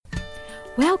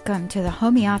Welcome to the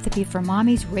Homeopathy for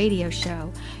Mommies radio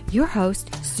show. Your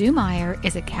host, Sue Meyer,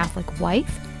 is a Catholic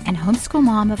wife and homeschool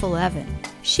mom of 11.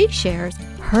 She shares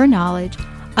her knowledge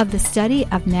of the study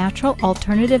of natural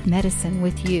alternative medicine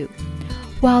with you.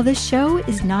 While this show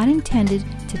is not intended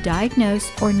to diagnose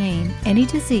or name any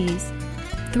disease,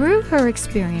 through her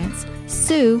experience,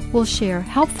 Sue will share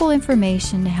helpful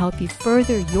information to help you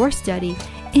further your study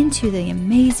into the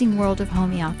amazing world of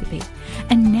homeopathy.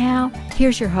 And now,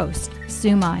 here's your host,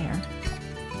 Sue Meyer.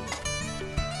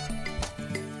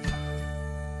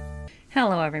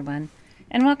 Hello, everyone,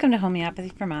 and welcome to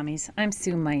Homeopathy for Mommies. I'm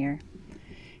Sue Meyer.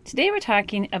 Today we're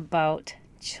talking about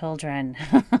children.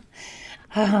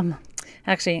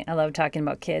 Actually, I love talking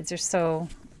about kids. They're so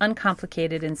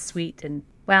uncomplicated and sweet. And,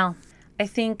 well, I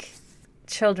think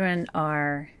children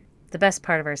are the best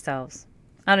part of ourselves.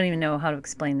 I don't even know how to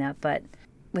explain that, but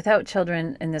without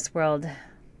children in this world,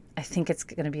 I think it's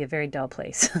going to be a very dull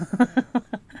place.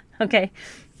 Okay.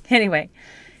 Anyway,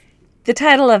 the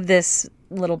title of this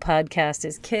little podcast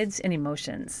is Kids and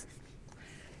Emotions.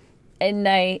 And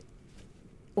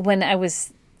when I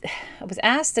was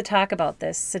asked to talk about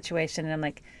this situation, and I'm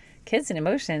like, kids and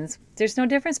emotions, there's no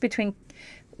difference between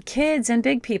kids and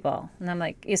big people. And I'm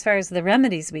like, as far as the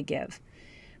remedies we give.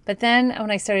 But then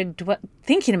when I started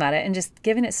thinking about it and just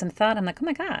giving it some thought, I'm like, oh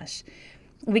my gosh,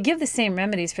 we give the same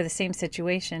remedies for the same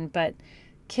situation, but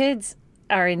kids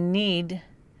are in need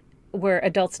where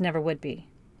adults never would be,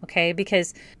 okay?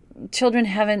 Because children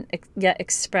haven't yet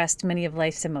expressed many of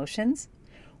life's emotions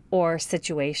or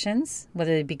situations,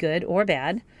 whether they be good or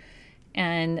bad.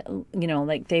 And, you know,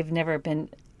 like they've never been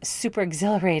super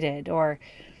exhilarated or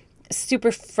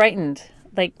super frightened.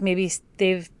 Like maybe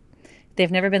they've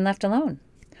never been left alone.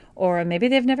 Or maybe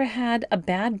they've never had a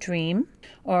bad dream,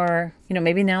 or, you know,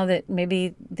 maybe now that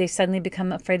maybe they suddenly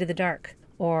become afraid of the dark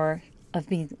or of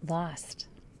being lost.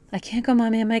 I can't go,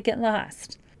 Mommy, I might get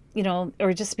lost. You know,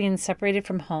 or just being separated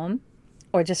from home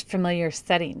or just familiar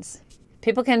settings.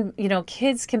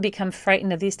 Kids can become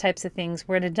frightened of these types of things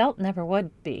where an adult never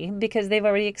would be because they've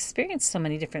already experienced so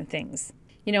many different things.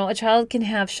 You know, a child can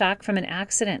have shock from an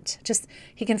accident.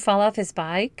 He can fall off his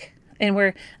bike. And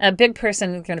where a big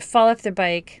person is going to fall off their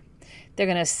bike, they're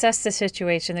going to assess the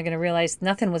situation. They're going to realize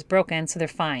nothing was broken, so they're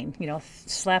fine. You know,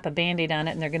 slap a Band-Aid on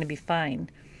it and they're going to be fine.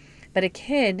 But a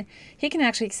kid, he can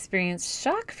actually experience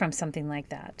shock from something like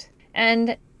that.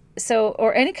 And so,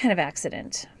 or any kind of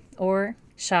accident, or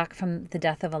shock from the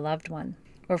death of a loved one,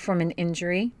 or from an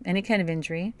injury, any kind of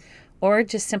injury, or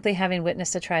just simply having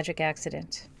witnessed a tragic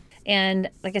accident. And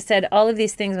like I said, all of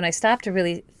these things, when I stopped to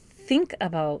really think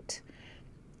about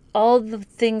all the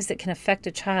things that can affect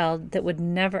a child that would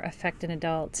never affect an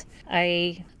adult.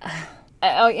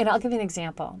 I'll give you an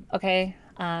example, okay?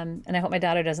 And I hope my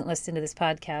daughter doesn't listen to this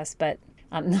podcast, but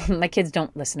my kids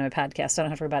don't listen to my podcast, so I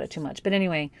don't have to worry about it too much. But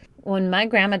anyway, when my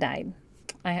grandma died,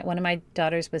 one of my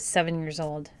daughters was 7 years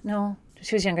old. No,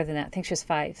 she was younger than that. I think she was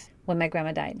 5 when my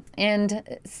grandma died.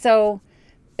 And so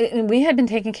we had been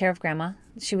taking care of grandma.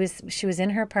 She was in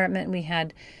her apartment, and we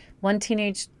had one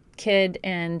teenage kid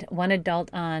and one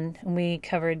adult on, and we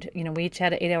covered, we each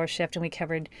had an 8-hour shift, and we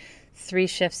covered 3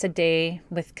 shifts a day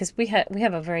because we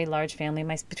have a very large family,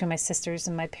 between my sisters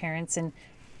and my parents and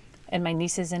my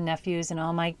nieces and nephews and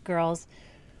all my girls.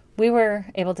 We were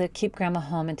able to keep grandma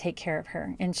home and take care of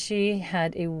her, and she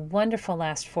had a wonderful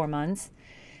last 4 months.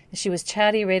 She was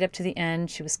chatty right up to the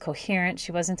end. She was coherent.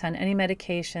 She wasn't on any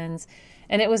medications,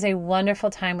 and it was a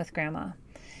wonderful time with grandma.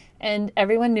 And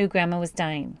everyone knew grandma was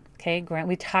dying. Okay,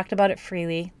 we talked about it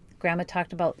freely. Grandma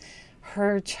talked about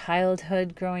her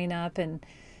childhood growing up, and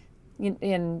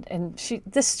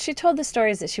she told the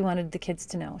stories that she wanted the kids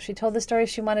to know. She told the stories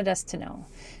she wanted us to know.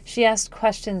 She asked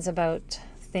questions about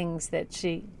things that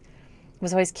she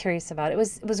was always curious about. It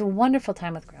was a wonderful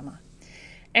time with grandma.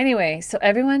 Anyway, so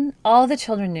all the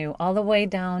children knew, all the way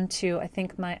down to I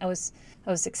think I was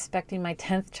expecting my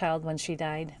 10th child when she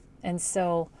died, and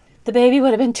so the baby would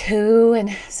have been 2,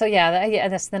 and so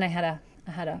then I had a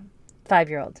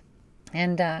 5-year-old,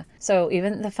 and so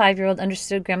even the 5-year-old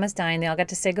understood grandma's dying. They all got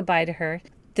to say goodbye to her.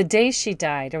 The day she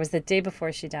died, or was the day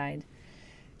before she died,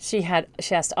 she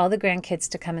asked all the grandkids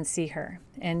to come and see her,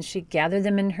 and she gathered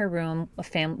them in her room,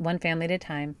 one family at a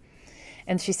time,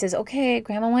 and she says, "Okay,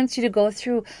 grandma wants you to go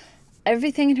through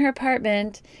everything in her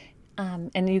apartment,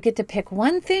 and you get to pick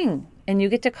one thing, and you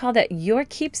get to call that your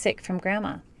keepsake from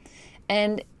grandma."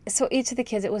 And so each of the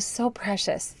kids, it was so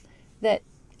precious that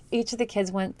each of the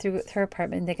kids went through her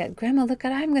apartment and they got, "Grandma, look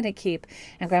what I'm going to keep."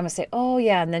 And Grandma would say, "Oh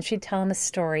yeah." And then she'd tell them a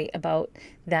story about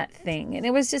that thing. And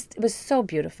it was so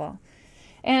beautiful.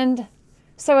 And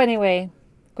so anyway,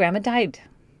 Grandma died,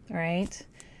 all right?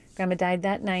 Grandma died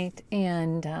that night,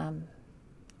 and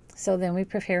so then we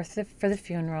prepare for the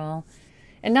funeral.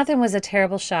 And nothing was a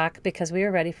terrible shock because we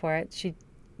were ready for it. She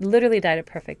literally died a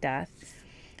perfect death.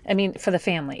 I mean, for the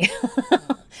family.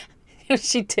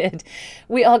 She did.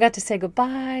 We all got to say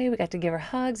goodbye. We got to give her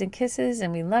hugs and kisses,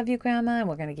 and we love you, Grandma, and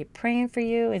we're going to keep praying for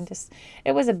you. And just,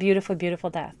 it was a beautiful, beautiful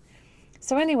death.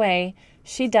 So anyway,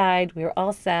 she died. We were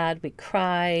all sad. We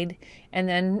cried. And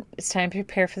then it's time to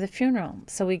prepare for the funeral.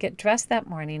 So we get dressed that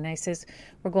morning. And I says,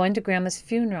 we're going to Grandma's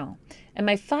funeral. And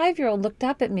my 5-year-old looked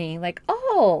up at me like,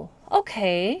 oh,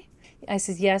 okay. I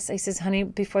says, yes. I says, honey,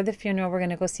 before the funeral, we're going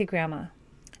to go see Grandma.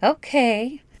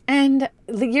 Okay. And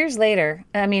years later,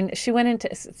 I mean, she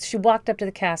walked up to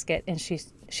the casket and she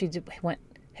went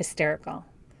hysterical.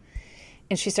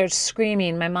 And she started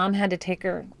screaming. My mom had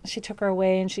to she took her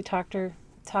away and she talked her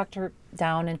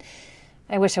down. And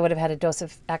I wish I would have had a dose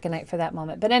of aconite for that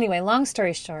moment. But anyway, long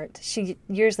story short,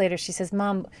 years later, she says,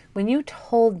 Mom, when you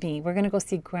told me we're going to go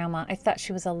see Grandma, I thought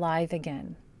she was alive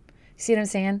again. See what I'm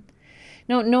saying?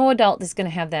 No adult is going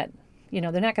to have that, they're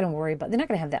not going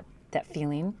to have that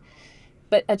feeling.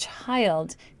 But a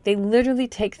child, they literally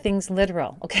take things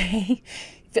literal, okay?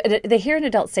 If they hear an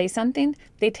adult say something,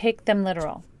 they take them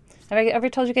literal. Have I ever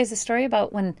told you guys the story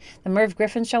about when the Merv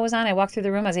Griffin show was on? I walked through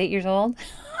the room, I was 8 years old.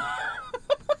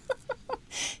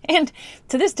 And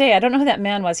to this day, I don't know who that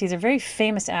man was. He's a very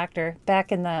famous actor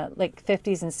back in the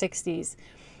 50s and 60s.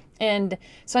 And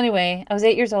so anyway, I was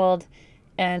 8 years old.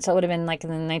 And so it would have been in the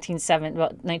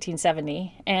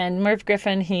 1970. And Merv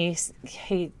Griffin, he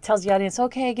tells the audience,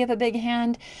 okay, give a big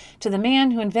hand to the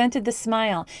man who invented the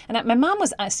smile. And my mom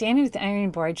was standing at the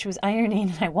ironing board. She was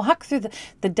ironing, and I walked through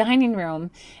the dining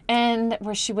room and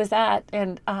where she was at,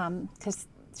 and because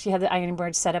she had the ironing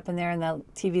board set up in there and the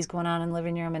TV's going on in the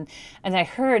living room. And I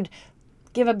heard,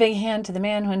 give a big hand to the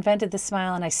man who invented the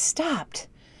smile. And I stopped.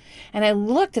 And I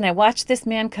looked and I watched this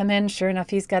man come in. Sure enough,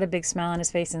 he's got a big smile on his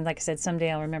face. And like I said,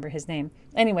 someday I'll remember his name.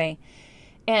 Anyway,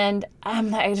 and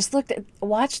I just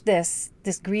watched this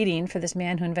greeting for this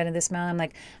man who invented the smile.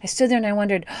 I stood there and I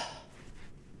wondered,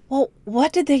 well,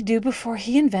 what did they do before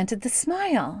he invented the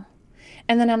smile?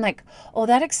 And then I'm like, oh,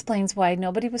 that explains why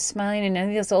nobody was smiling in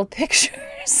any of those old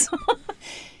pictures.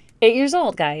 8 years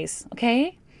old, guys,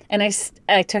 okay? And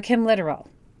I took him literal.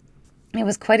 It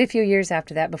was quite a few years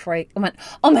after that before I went,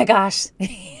 oh my gosh,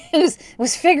 it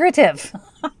was figurative.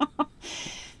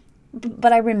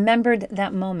 But I remembered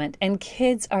that moment. And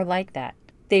kids are like that.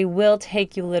 They will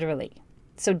take you literally.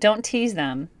 So don't tease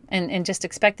them and just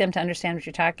expect them to understand what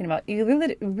you're talking about. You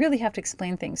really have to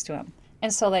explain things to them.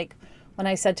 And so when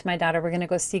I said to my daughter, we're going to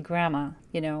go see Grandma,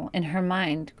 in her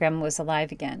mind, Grandma was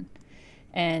alive again.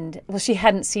 And, well, she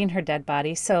hadn't seen her dead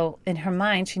body. So in her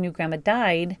mind, she knew Grandma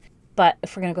died. But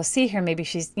if we're going to go see her, maybe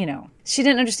she's, she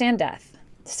didn't understand death.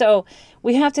 So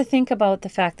we have to think about the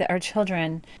fact that our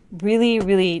children really,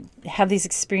 really have these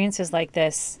experiences like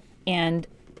this, and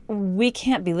we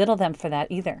can't belittle them for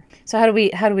that either. So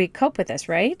how do we cope with this,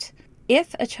 right?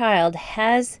 If a child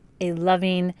has a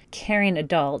loving, caring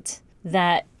adult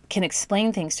that can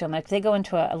explain things to them, if they go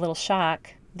into a little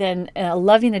shock, then a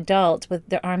loving adult with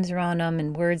their arms around them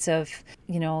and words of,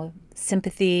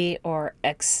 sympathy or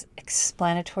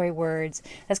explanatory words,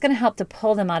 that's going to help to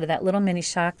pull them out of that little mini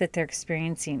shock that they're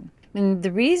experiencing. And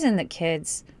the reason that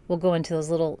kids will go into those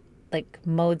little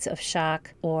modes of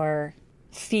shock or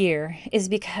fear is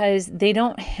because they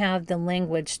don't have the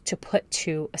language to put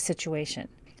to a situation.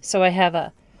 So I have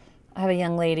a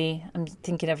young lady I'm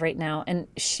thinking of right now, and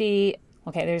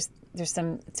there's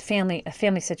a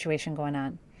family situation going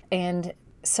on. And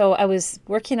so I was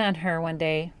working on her one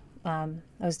day.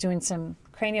 I was doing some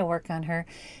cranial work on her,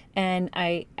 and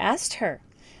I asked her,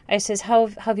 I says, how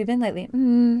have you been lately?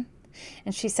 And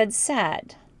she said,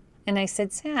 sad. And I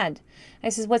said, sad. I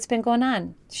says, what's been going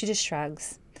on? She just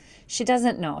shrugs. She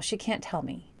doesn't know. She can't tell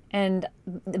me.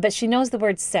 But she knows the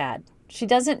word sad. She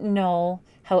doesn't know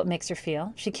how it makes her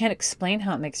feel. She can't explain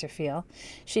how it makes her feel.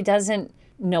 She doesn't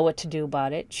know what to do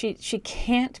about it. She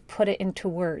can't put it into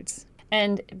words.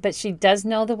 But she does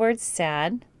know the word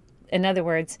sad. In other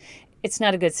words, it's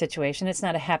not a good situation. It's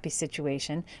not a happy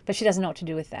situation, but she doesn't know what to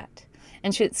do with that.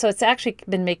 So it's actually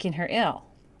been making her ill,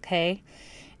 okay?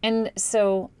 And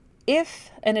so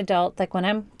if an adult, when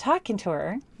I'm talking to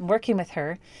her, working with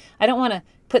her, I don't want to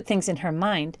put things in her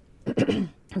mind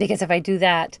because if I do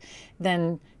that,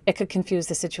 then it could confuse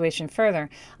the situation further.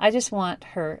 I just want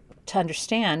her to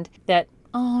understand that,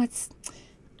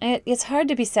 it's hard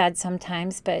to be sad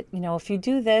sometimes, but if you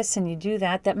do this and you do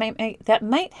that, that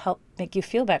might help make you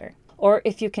feel better. Or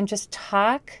if you can just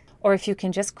talk, or if you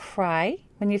can just cry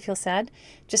when you feel sad,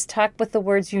 just talk with the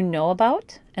words you know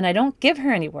about. And I don't give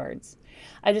her any words.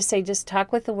 I just say, just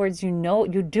talk with the words you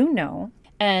do know.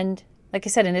 And like I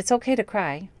said, and it's okay to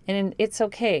cry. And it's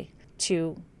okay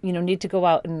to, need to go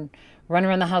out and run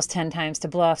around the house 10 times to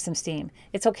blow off some steam.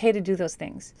 It's okay to do those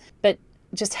things. But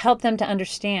just help them to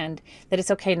understand that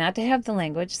it's okay not to have the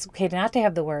language. It's okay not to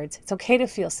have the words. It's okay to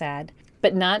feel sad,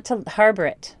 but not to harbor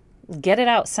it. Get it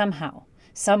out somehow,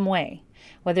 some way,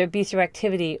 whether it be through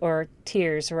activity or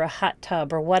tears or a hot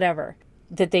tub or whatever,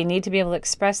 that they need to be able to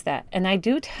express that. And I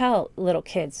do tell little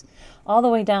kids, all the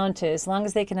way down to as long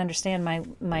as they can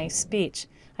understand my speech,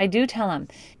 I do tell them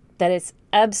that it's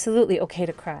absolutely okay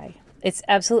to cry. It's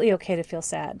absolutely okay to feel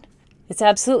sad. It's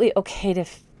absolutely okay to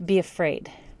be afraid.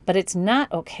 But it's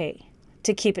not okay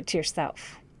to keep it to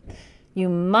yourself. You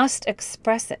must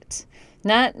express it.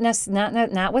 Not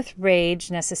with rage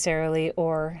necessarily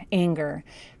or anger,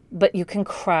 but you can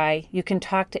cry. You can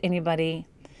talk to anybody.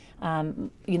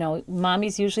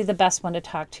 Mommy's usually the best one to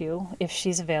talk to if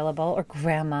she's available, or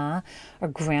grandma or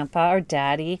grandpa or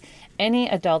daddy. Any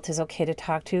adult is okay to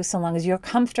talk to so long as you're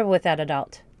comfortable with that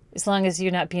adult, as long as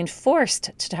you're not being forced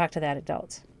to talk to that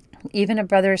adult. Even a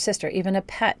brother or sister, even a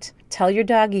pet. Tell your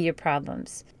doggy your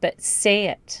problems, but say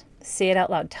it. Say it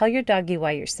out loud. Tell your doggy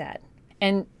why you're sad.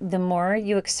 And the more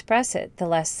you express it, the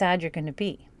less sad you're going to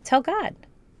be. Tell God.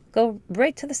 Go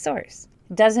right to the source.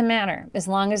 It doesn't matter as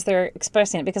long as they're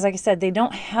expressing it, because like I said, they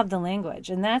don't have the language.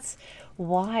 And that's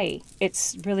why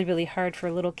it's really, really hard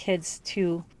for little kids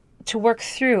to work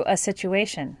through a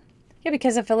situation. Yeah,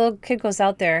 because if a little kid goes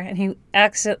out there and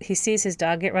he sees his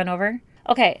dog get run over,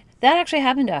 okay, that actually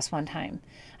happened to us one time.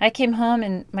 I came home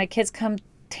and my kids come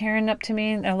tearing up to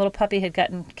me, and a little puppy had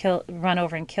gotten run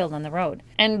over and killed on the road.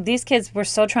 And these kids were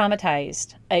so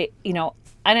traumatized. I didn't know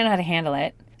how to handle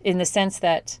it, in the sense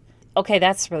that, okay,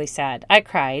 that's really sad. I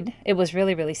cried. It was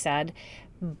really, really sad.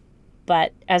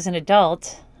 But as an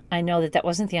adult, I know that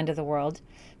wasn't the end of the world.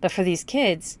 But for these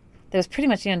kids, that was pretty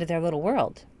much the end of their little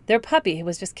world. Their puppy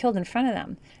was just killed in front of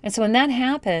them. And so when that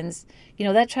happens,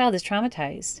 that child is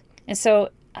traumatized. And so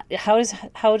how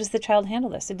does the child handle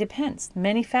this? It depends.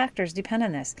 Many factors depend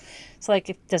on this. So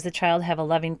does the child have a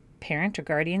loving parent or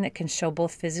guardian that can show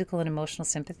both physical and emotional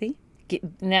sympathy?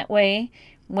 In that way,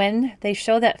 when they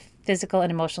show that physical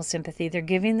and emotional sympathy, they're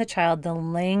giving the child the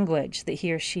language that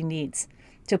he or she needs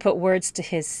to put words to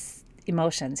his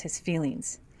emotions, his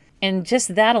feelings. And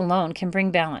just that alone can bring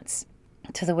balance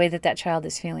to the way that child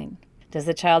is feeling. Does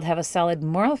the child have a solid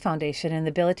moral foundation and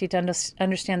the ability to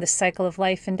understand the cycle of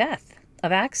life and death,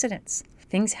 of accidents?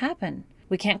 Things happen.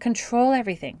 We can't control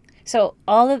everything. So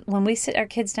when we sit our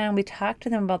kids down, we talk to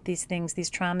them about these things, these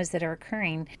traumas that are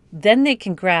occurring, then they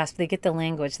can grasp, they get the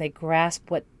language, they grasp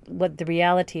what the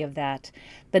reality of that.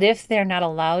 But if they're not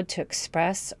allowed to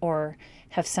express or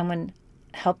have someone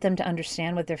help them to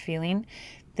understand what they're feeling,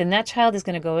 then that child is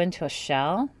going to go into a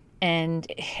shell,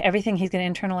 and everything, he's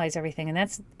going to internalize everything. And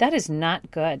that is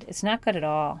not good. It's not good at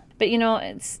all. But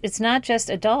it's not just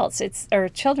adults, or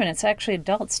children, it's actually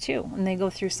adults too. And they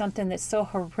go through something that's so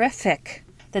horrific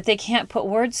that they can't put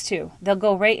words to. They'll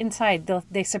go right inside.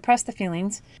 They suppress the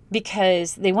feelings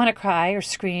because they want to cry or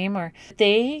scream, or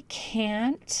they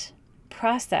can't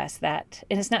process that.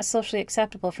 And it's not socially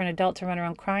acceptable for an adult to run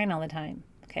around crying all the time.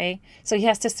 Okay? So he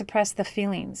has to suppress the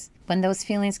feelings. When those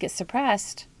feelings get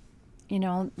suppressed,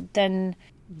 then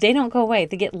they don't go away.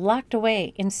 They get locked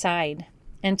away inside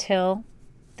until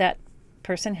that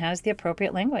person has the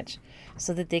appropriate language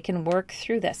so that they can work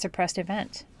through that suppressed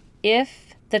event.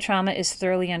 If the trauma is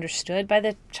thoroughly understood by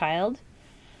the child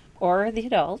or the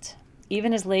adult,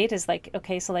 even as late as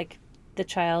the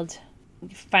child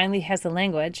finally has the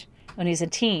language when he's a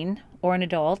teen or an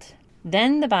adult,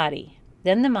 then the body,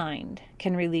 then the mind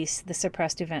can release the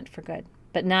suppressed event for good.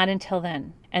 But not until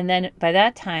then. And then by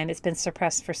that time, it's been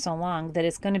suppressed for so long that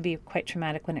it's going to be quite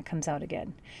traumatic when it comes out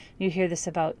again. You hear this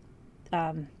about,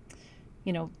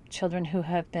 children who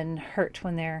have been hurt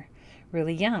when they're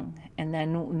really young. And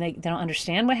then when they don't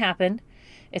understand what happened,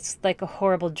 it's like a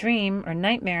horrible dream or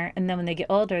nightmare. And then when they get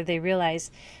older, they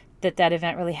realize that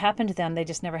event really happened to them. They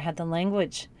just never had the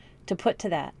language to put to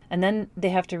that. And then they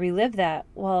have to relive that,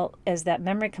 as that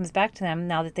memory comes back to them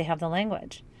now that they have the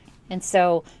language. And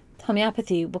so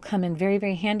homeopathy will come in very,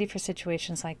 very handy for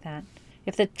situations like that.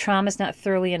 If the trauma is not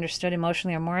thoroughly understood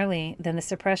emotionally or morally, then the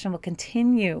suppression will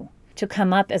continue to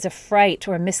come up as a fright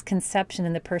or a misconception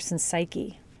in the person's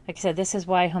psyche. Like I said, this is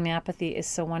why homeopathy is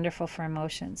so wonderful for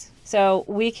emotions. So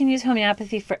we can use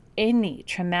homeopathy for any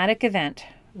traumatic event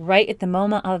right at the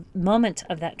moment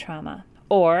of that trauma.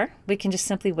 Or we can just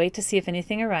simply wait to see if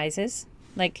anything arises.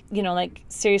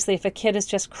 Seriously, if a kid is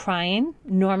just crying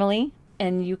normally,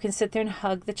 and you can sit there and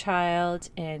hug the child,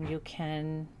 and you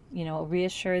can,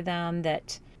 reassure them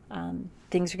that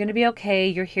Things are going to be okay.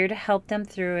 You're here to help them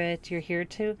through it. You're here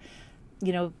to,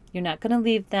 you're not going to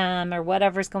leave them or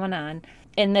whatever's going on.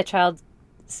 And the child,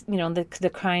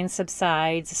 the crying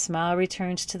subsides, the smile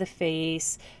returns to the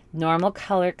face, normal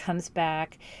color comes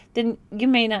back. Then you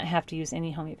may not have to use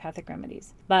any homeopathic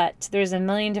remedies. But there's a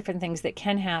million different things that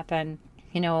can happen,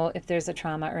 if there's a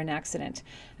trauma or an accident.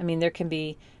 I mean, there can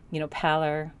be,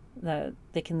 pallor.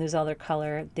 They can lose all their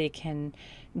color. They can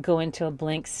go into a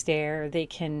blank stare. They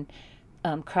can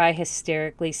cry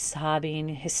hysterically, sobbing.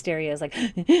 Hysteria is like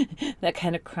that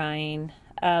kind of crying.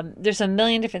 There's a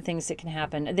million different things that can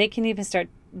happen. They can even start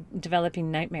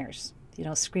developing nightmares,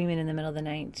 screaming in the middle of the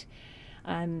night.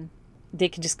 They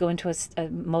can just go into a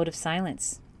mode of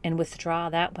silence and withdraw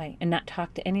that way and not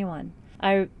talk to anyone.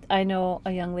 I know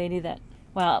a young lady that,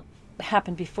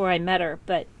 happened before I met her,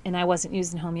 and I wasn't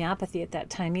using homeopathy at that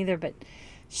time either, but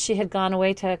she had gone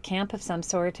away to a camp of some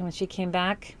sort, and when she came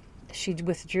back, she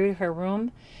withdrew to her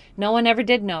room. No one ever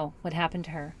did know what happened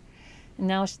to her. And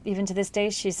now, even to this day,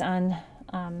 she's on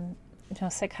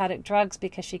psychotic drugs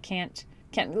because she can't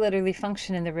literally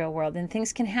function in the real world. And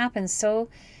things can happen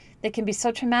they can be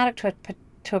so traumatic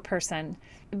to a person,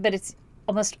 but it's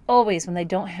almost always when they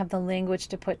don't have the language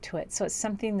to put to it. So it's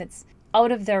something that's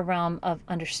out of their realm of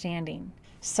understanding.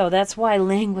 So that's why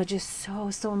language is so,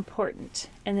 so important.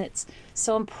 And it's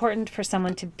so important for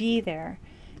someone to be there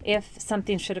if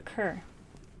something should occur.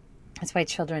 That's why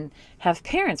children have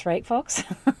parents, right, folks?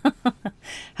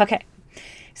 Okay.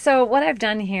 So what I've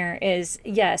done here is,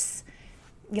 yes,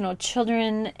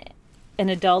 children and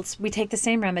adults, we take the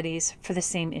same remedies for the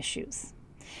same issues.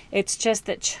 It's just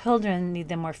that children need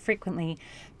them more frequently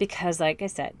because, like I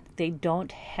said, they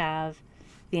don't have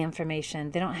the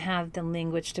information. They don't have the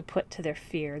language to put to their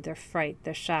fear, their fright,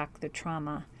 their shock, their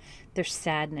trauma, their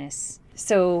sadness.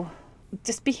 So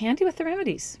just be handy with the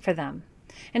remedies for them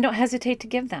and don't hesitate to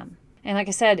give them. And like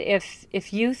I said,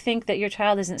 if you think that your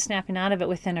child isn't snapping out of it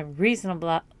within a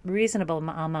reasonable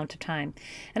amount of time,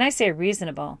 and I say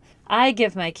reasonable, I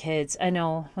give my kids, I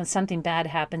know when something bad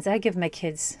happens, I give my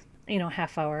kids,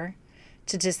 half hour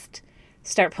to just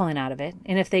start pulling out of it.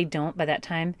 And if they don't by that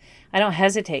time, I don't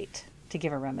hesitate to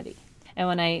give a remedy. And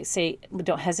when I say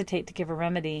don't hesitate to give a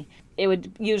remedy, it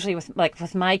would usually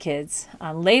with my kids,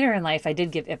 later in life, I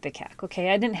did give Ipecac.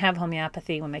 Okay, I didn't have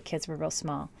homeopathy when my kids were real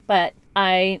small, but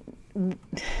I,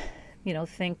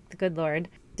 thank the good Lord,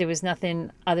 there was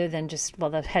nothing other than just,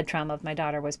 the head trauma of my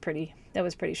daughter was pretty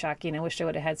shocking. I wish I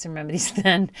would have had some remedies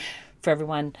then for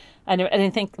everyone. I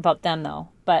didn't think about them though,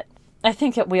 but I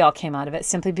think that we all came out of it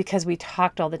simply because we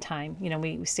talked all the time.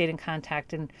 We stayed in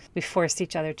contact and we forced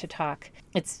each other to talk.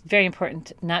 It's very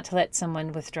important not to let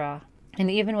someone withdraw. And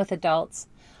even with adults,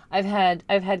 I've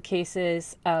had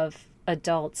cases of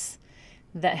adults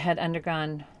that had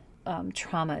undergone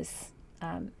traumas,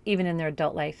 even in their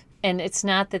adult life. And it's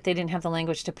not that they didn't have the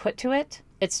language to put to it.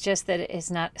 It's just that it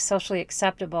is not socially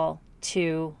acceptable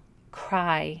to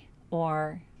cry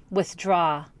or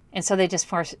withdraw. And so they just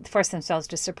force themselves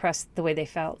to suppress the way they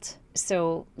felt.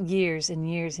 So years and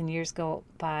years and years go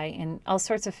by and all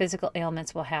sorts of physical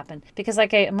ailments will happen. Because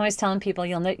like I'm always telling people,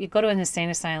 you go to an insane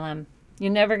asylum,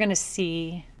 you're never going to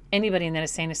see anybody in that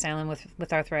insane asylum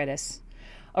with arthritis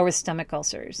or with stomach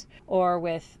ulcers or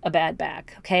with a bad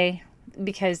back, okay?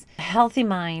 Because a healthy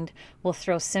mind will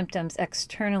throw symptoms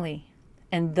externally.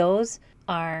 And those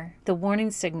are the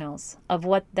warning signals of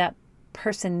what that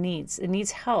person needs. It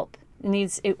needs help.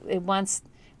 It wants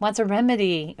a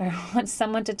remedy or wants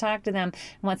someone to talk to them,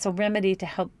 it wants a remedy to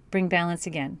help bring balance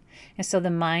again. And so the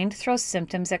mind throws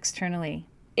symptoms externally.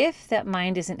 If that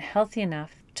mind isn't healthy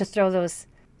enough to throw those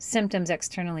symptoms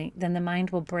externally, then the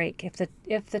mind will break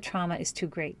if the trauma is too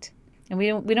great. And we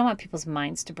don't want people's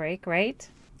minds to break, right?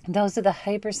 And those are the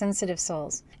hypersensitive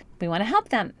souls. We want to help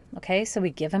them, okay? So we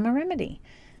give them a remedy.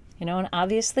 And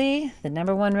obviously the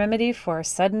number one remedy for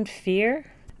sudden fear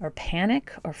or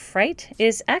panic or fright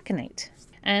is aconite.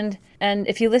 And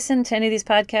if you listen to any of these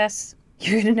podcasts,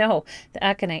 you're going to know the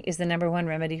aconite is the number one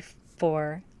remedy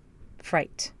for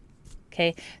fright.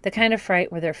 Okay? The kind of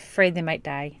fright where they're afraid they might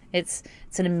die. It's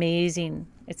an amazing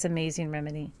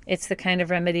remedy. It's the kind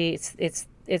of remedy,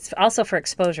 it's also for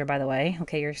exposure, by the way.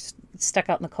 Okay, you're stuck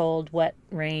out in the cold, wet,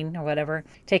 rain, or whatever.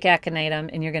 Take aconitum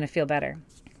and you're going to feel better.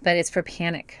 But it's for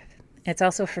panic. It's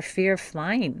also for fear of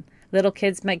flying. Little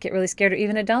kids might get really scared, or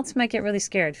even adults might get really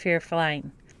scared, fear of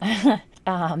flying.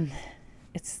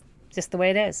 It's just the way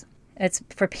it is. It's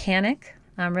for panic,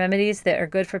 remedies that are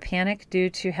good for panic due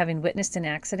to having witnessed an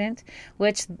accident,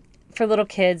 which for little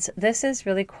kids, this is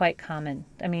really quite common.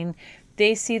 I mean,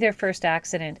 they see their first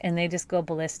accident and they just go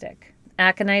ballistic.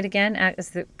 Aconite again,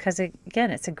 because again,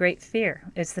 it's a great fear.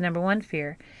 It's the number one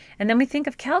fear. And then we think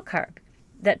of calcarb.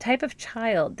 That type of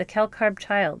child, the calcarb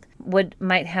child,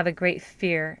 might have a great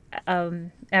fear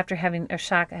after having a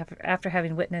shock, after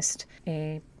having witnessed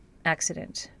a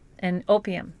accident. And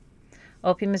opium.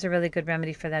 Opium is a really good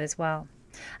remedy for that as well.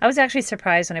 I was actually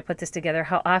surprised when I put this together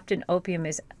how often opium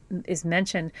is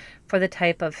mentioned for the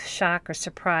type of shock or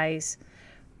surprise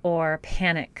or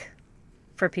panic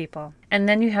for people. And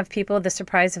then you have people, the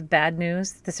surprise of bad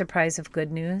news, the surprise of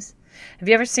good news. Have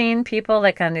you ever seen people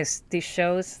like on these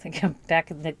shows, like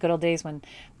back in the good old days when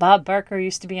Bob Barker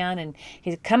used to be on, and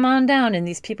he'd come on down and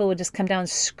these people would just come down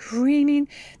screaming.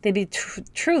 They'd be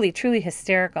truly, truly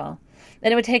hysterical.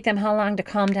 And it would take them how long to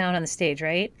calm down on the stage,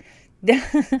 right?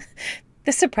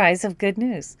 The surprise of good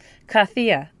news.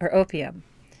 Kathia, or opium.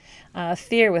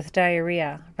 Fear with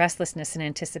diarrhea, restlessness and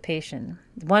anticipation.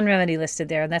 One remedy listed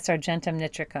there, and that's Argentum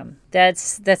nitricum.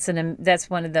 That's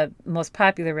one of the most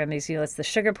popular remedies. It's the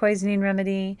sugar poisoning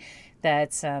remedy.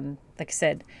 That's, like I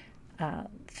said,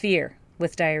 fear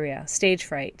with diarrhea, stage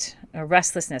fright,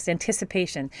 restlessness,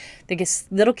 anticipation.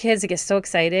 Little kids that get so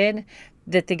excited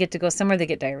that they get to go somewhere, they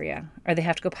get diarrhea, or they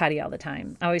have to go potty all the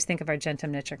time. I always think of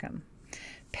Argentum nitricum.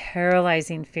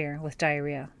 Paralyzing fear with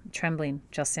diarrhea, trembling,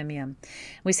 gelsemium.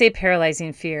 We say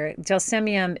paralyzing fear.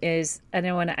 Gelsemium is,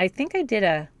 I think I did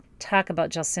a talk about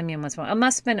gelsemium once. It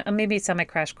must have been, maybe it's on my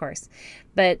crash course.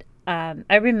 But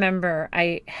I remember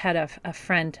I had a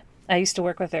friend, I used to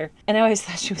work with her, and I always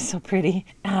thought she was so pretty.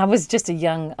 I was just I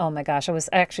was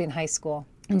actually in high school.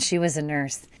 And she was a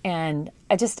nurse. And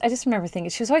I just remember thinking,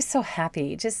 she was always so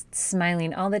happy, just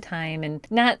smiling all the time, and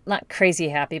not crazy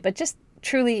happy, but just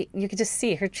truly, you could just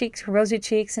see her cheeks, her rosy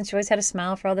cheeks, and she always had a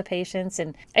smile for all the patients.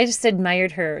 And I just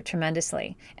admired her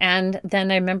tremendously. And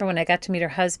then I remember when I got to meet her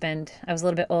husband, I was a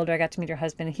little bit older, I got to meet her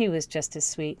husband, and he was just as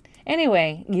sweet.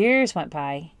 Anyway, years went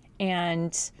by,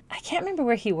 and I can't remember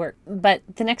where he worked, but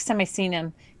the next time I seen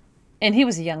him, and he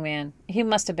was a young man, he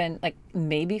must have been like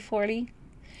maybe 40,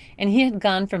 and he had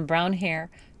gone from brown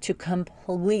hair to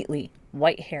completely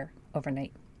white hair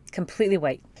overnight. Completely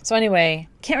white. So anyway,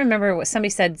 can't remember what somebody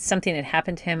said. Something had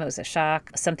happened to him. It was a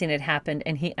shock. Something had happened,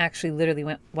 and he actually literally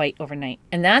went white overnight.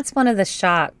 And that's one of the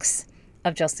shocks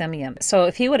of gelsemium. So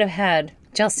if he would have had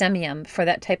gelsemium for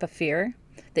that type of fear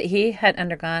that he had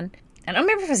undergone, I don't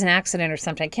remember if it was an accident or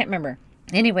something. I can't remember.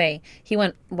 Anyway, he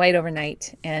went white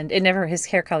overnight, and his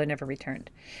hair color never returned.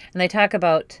 And they talk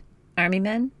about army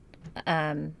men.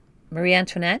 Marie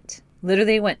Antoinette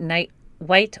literally went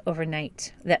white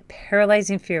overnight. That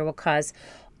paralyzing fear will cause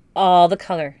all the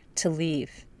color to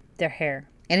leave their hair,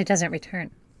 and it doesn't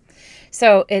return.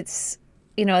 So it's,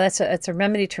 it's a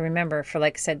remedy to remember for,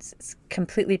 like I said, it's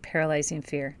completely paralyzing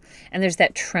fear. And there's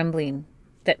that trembling,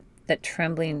 that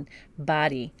trembling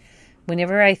body.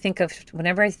 Whenever I think of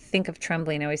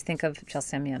trembling, I always think of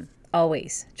gelsemium.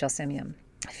 Always gelsemium.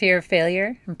 Fear of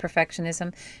failure and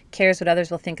perfectionism, cares what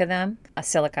others will think of them,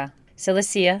 silica.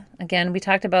 Silicea, again, we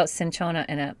talked about cinchona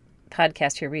in a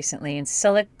podcast here recently, and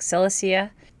silicea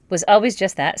was always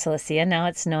just that, silicea. Now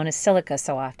it's known as silica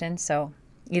so often, so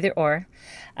either or.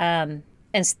 And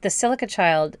the silica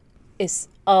child is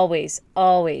always,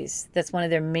 that's one of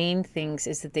their main things,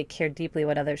 is that they care deeply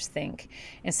what others think.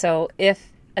 And so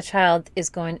if a child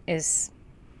is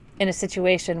in a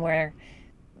situation where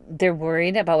they're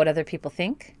worried about what other people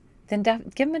think, then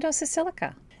give them a dose of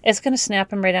silica. It's going to snap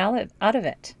them right out of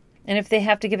it. And if they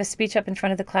have to give a speech up in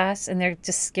front of the class and they're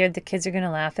just scared the kids are going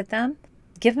to laugh at them,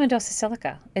 give them a dose of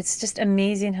silica. It's just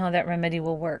amazing how that remedy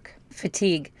will work.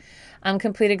 Fatigue,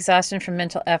 complete exhaustion from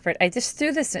mental effort. I just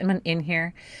threw this in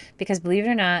here because, believe it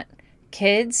or not,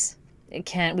 kids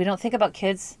we don't think about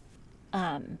kids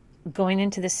going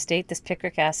into this state, this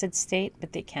picric acid state,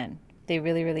 but they can. They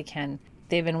really, really can.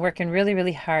 They've been working really,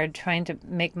 really hard trying to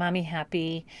make mommy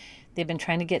happy. They've been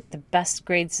trying to get the best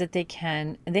grades that they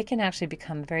can. And they can actually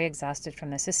become very exhausted from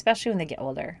this, especially when they get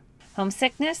older.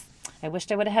 Homesickness. I wished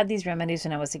I would have had these remedies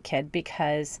when I was a kid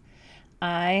because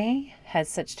I had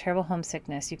such terrible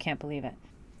homesickness. You can't believe it.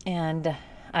 And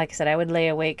like I said, I would lay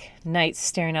awake nights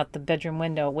staring out the bedroom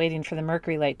window, waiting for the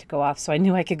mercury light to go off so I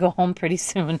knew I could go home pretty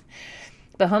soon.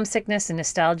 But homesickness and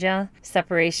nostalgia,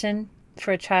 separation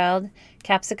for a child,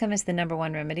 capsicum is the number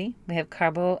one remedy. We have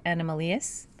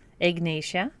carboanimalius,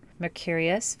 ignatia,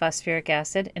 mercurius, phosphoric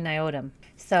acid, and iodum.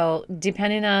 So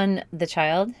depending on the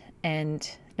child, and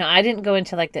now I didn't go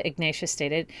into like the ignatia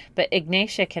stated, but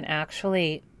ignatia can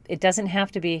actually, it doesn't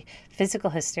have to be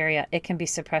physical hysteria. It can be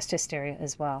suppressed hysteria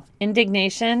as well.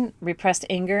 Indignation, repressed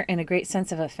anger, and a great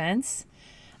sense of offense.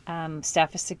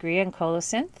 Staphylos aureus and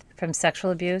colocynth from sexual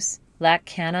abuse.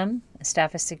 Laccanum and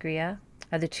Staphylos aureus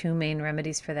are the two main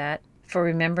remedies for that. from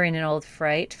remembering an old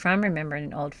fright,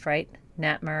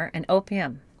 Natmer, and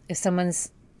opium. If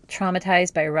someone's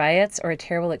traumatized by riots or a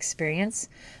terrible experience,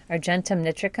 Argentum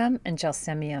nitricum and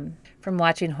Gelsemium. From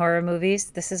watching horror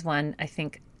movies, this is one I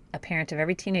think a parent of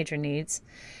every teenager needs,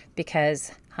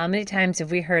 because how many times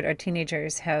have we heard our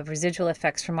teenagers have residual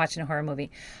effects from watching a horror movie?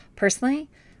 Personally,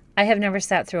 I have never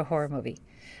sat through a horror movie.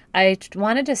 I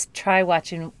wanted to try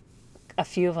watching a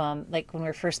few of them, like when we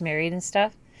were first married and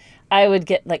stuff. I would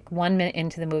get like 1 minute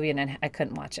into the movie and then I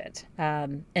couldn't watch it.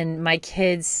 And my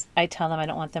kids, I tell them I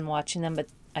don't want them watching them, but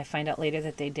I find out later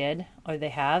that they did or they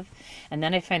have. And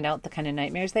then I find out the kind of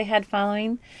nightmares they had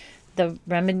following. The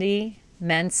remedy,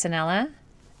 Manzanella,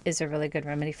 is a really good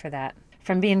remedy for that.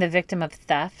 From being the victim of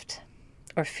theft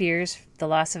or fears, the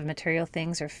loss of material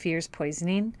things, or fears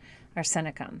poisoning,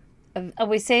 arsenicum.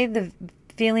 We say the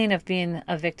feeling of being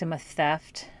a victim of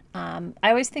theft. I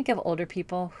always think of older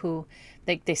people who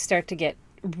they start to get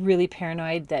really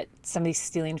paranoid that somebody's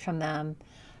stealing from them,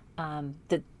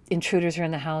 that intruders are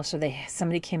in the house, or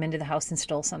somebody came into the house and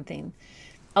stole something.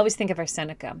 I always think of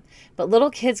arsenicum. But little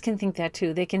kids can think that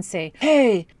too. They can say,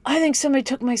 "Hey, I think somebody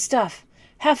took my stuff.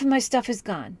 Half of my stuff is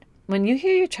gone." When you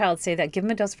hear your child say that, give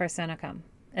them a dose of arsenicum.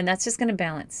 And that's just going to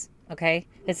balance, okay?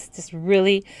 It's just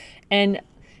really, and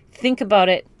think about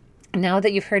it. Now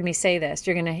that you've heard me say this,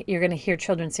 you're gonna hear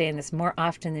children saying this more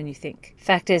often than you think.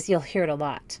 Fact is, you'll hear it a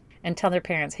lot. And tell their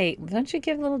parents, "Hey, why don't you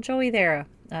give little Joey there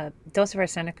a dose of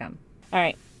arsenicum?" All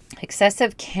right.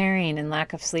 Excessive caring and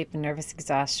lack of sleep and nervous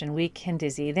exhaustion, weak and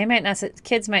dizzy.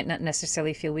 Kids might not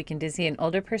necessarily feel weak and dizzy. An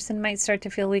older person might start to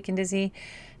feel weak and dizzy.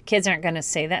 Kids aren't going to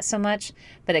say that so much,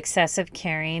 but excessive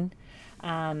caring,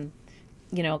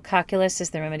 calculus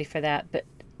is the remedy for that. But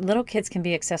little kids can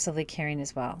be excessively caring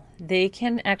as well. They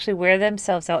can actually wear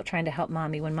themselves out trying to help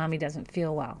mommy when mommy doesn't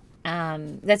feel well.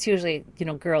 That's usually,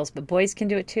 girls, but boys can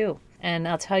do it too. And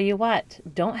I'll tell you what,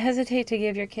 don't hesitate to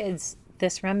give your kids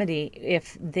this remedy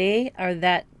if they are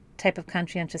that type of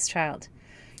conscientious child,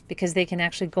 because they can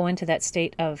actually go into that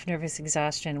state of nervous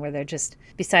exhaustion where they're just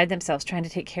beside themselves trying to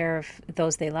take care of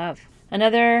those they love.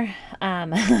 Another,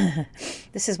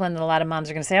 this is one that a lot of moms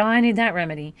are going to say, "Oh, I need that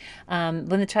remedy." When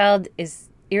the child is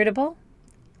irritable,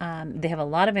 they have a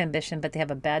lot of ambition, but they have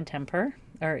a bad temper,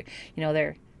 or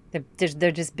they're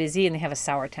just busy and they have a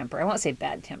sour temper. I won't say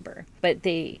bad temper, but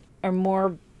they are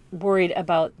more worried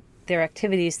about their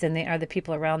activities than they are the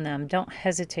people around them. Don't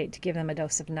hesitate to give them a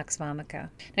dose of Nux vomica.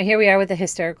 Now here we are with the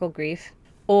hysterical grief,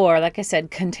 or like I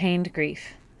said, contained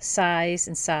grief. Sighs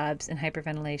and sobs and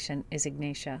hyperventilation is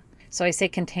Ignatia. So I say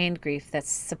contained grief, that's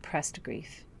suppressed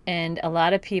grief. And a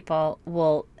lot of people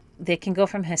they can go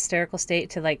from hysterical state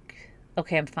to like,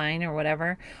 okay, I'm fine or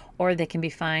whatever, or they can be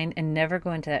fine and never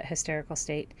go into that hysterical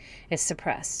state. It's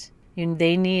suppressed.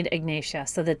 They need Ignatia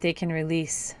so that they can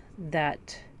release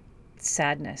that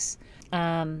sadness.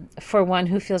 For one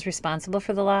who feels responsible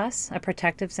for the loss, a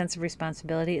protective sense of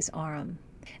responsibility is Aurum.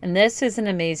 And this is an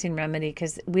amazing remedy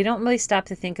because we don't really stop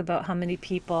to think about how many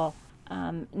people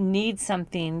need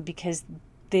something because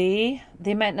they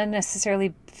might not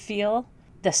necessarily feel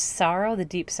the sorrow, the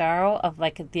deep sorrow of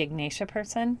like the Ignatia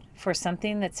person for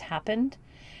something that's happened,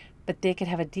 but they could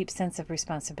have a deep sense of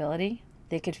responsibility.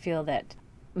 They could feel that,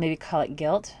 maybe call it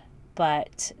guilt,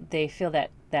 but they feel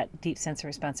that deep sense of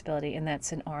responsibility, and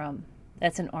that's an Aurum.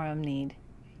 That's an Aurum need.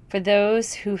 For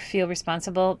those who feel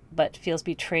responsible but feels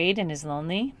betrayed and is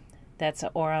lonely, that's an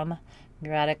Aurum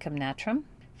muraticum natrum.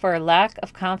 For lack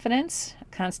of confidence,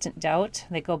 constant doubt,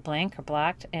 they go blank or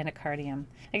blocked, anacardium.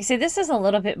 Like I say, this is a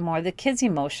little bit more the kids'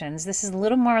 emotions. This is a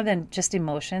little more than just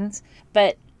emotions,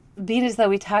 but being as though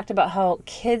we talked about how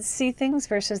kids see things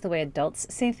versus the way adults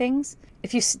see things,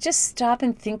 if you just stop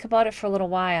and think about it for a little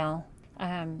while,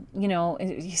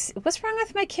 what's wrong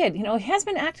with my kid? He has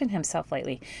been acting himself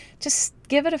lately. Just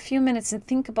give it a few minutes and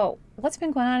think about what's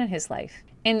been going on in his life.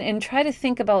 And try to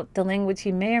think about the language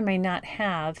he may or may not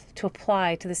have to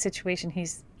apply to the situation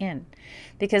he's in.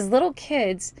 Because little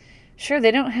kids, sure,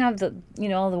 they don't have the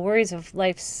worries of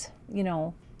life's,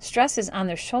 stresses on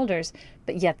their shoulders,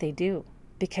 but yet they do.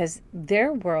 Because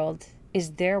their world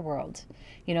is their world.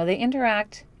 They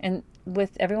interact and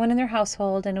with everyone in their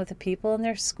household and with the people in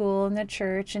their school and their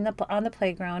church and on the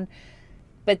playground,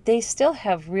 but they still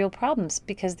have real problems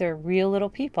because they're real little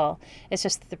people. It's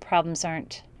just that the problems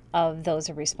aren't of those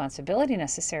of responsibility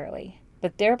necessarily,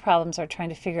 but their problems are trying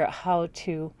to figure out how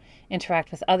to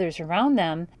interact with others around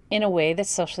them in a way that's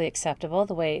socially acceptable,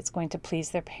 the way it's going to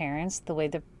please their parents, the way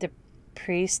the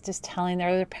priest is telling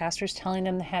their pastor's telling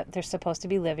them they're supposed to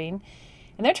be living,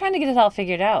 and they're trying to get it all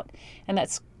figured out, and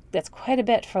that's quite a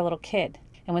bit for a little kid.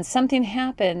 And when something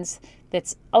happens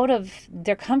that's out of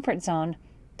their comfort zone,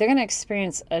 they're going to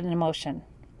experience an emotion,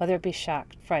 whether it be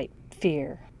shock, fright,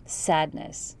 fear,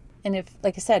 sadness. And if,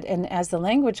 like I said, and as the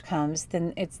language comes,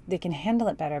 then they can handle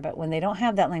it better. But when they don't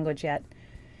have that language yet,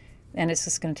 and it's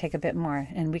just going to take a bit more,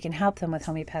 and we can help them with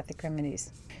homeopathic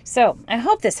remedies. So I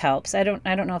hope this helps. I don't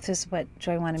know if this is what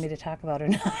Joy wanted me to talk about or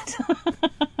not.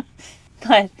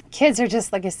 But kids are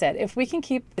just, like I said, if we can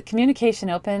keep the communication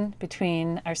open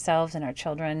between ourselves and our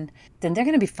children, then they're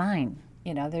going to be fine.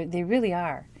 They really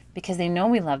are, because they know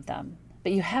we love them.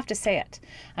 But you have to say it.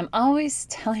 I'm always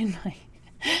telling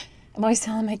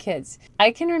my kids.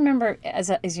 I can remember as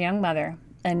a young mother,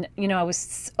 and I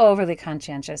was overly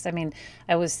conscientious. I mean,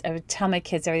 I would tell my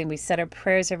kids everything. We said our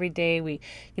prayers every day. We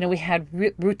had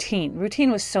routine.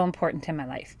 Routine was so important in my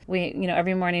life.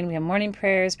 Every morning we had morning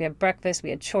prayers. We had breakfast.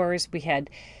 We had chores. We had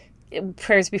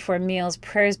prayers before meals,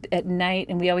 prayers at night,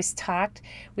 and we always talked.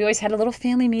 We always had a little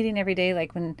family meeting every day,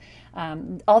 like when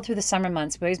all through the summer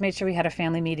months. We always made sure we had a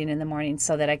family meeting in the morning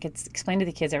so that I could explain to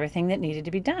the kids everything that needed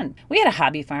to be done. We had a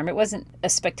hobby farm. It wasn't a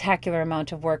spectacular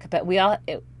amount of work, but we all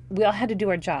had to do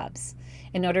our jobs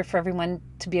in order for everyone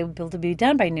to be able to be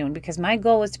done by noon, because my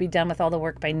goal was to be done with all the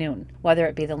work by noon, whether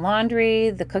it be the laundry,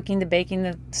 the cooking, the baking,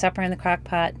 the supper in the crock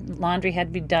pot. Laundry had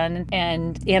to be done,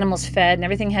 and animals fed, and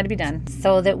everything had to be done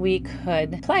so that we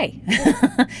could play.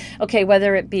 Okay,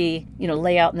 whether it be,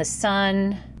 lay out in the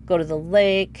sun, go to the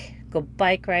lake, go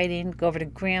bike riding, go over to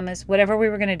grandma's, whatever we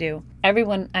were going to do. I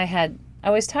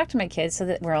always talk to my kids so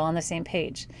that we're all on the same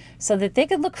page, so that they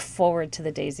could look forward to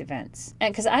the day's events.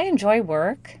 And because I enjoy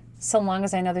work, so long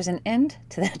as I know there's an end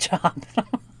to that job.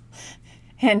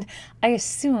 And I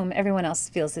assume everyone else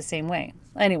feels the same way.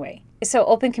 Anyway, so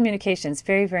open communication is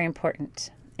very, very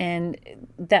important. And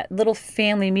that little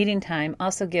family meeting time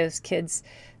also gives kids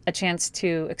a chance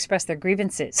to express their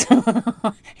grievances.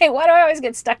 Hey, why do I always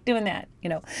get stuck doing that?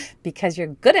 Because you're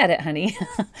good at it, honey.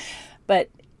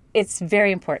 But it's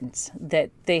very important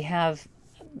that they have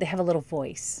a little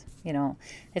voice.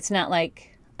 It's not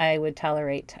like I would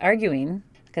tolerate arguing,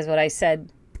 because what I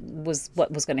said was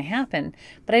what was going to happen.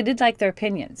 But I did like their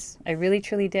opinions. I really,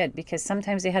 truly did, because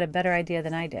sometimes they had a better idea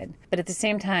than I did. But at the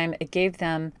same time, it gave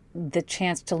them the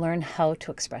chance to learn how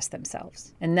to express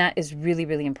themselves. And that is really,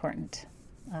 really important.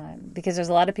 Because there's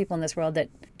a lot of people in this world that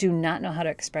do not know how to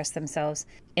express themselves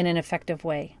in an effective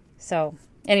way. So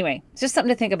anyway, it's just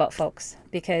something to think about, folks,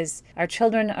 because our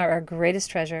children are our greatest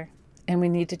treasure, and we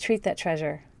need to treat that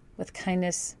treasure with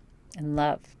kindness and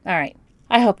love. All right.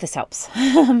 I hope this helps.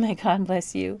 May God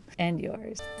bless you and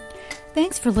yours.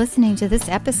 Thanks for listening to this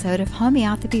episode of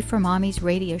Homeopathy for Mommies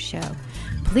radio show.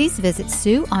 Please visit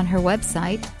Sue on her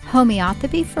website,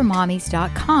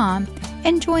 homeopathyformommies.com,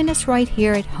 and join us right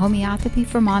here at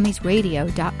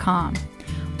homeopathyformommiesradio.com,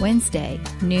 Wednesday,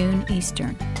 noon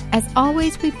Eastern. As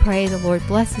always, we pray the Lord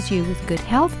blesses you with good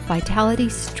health, vitality,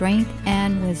 strength,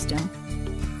 and wisdom.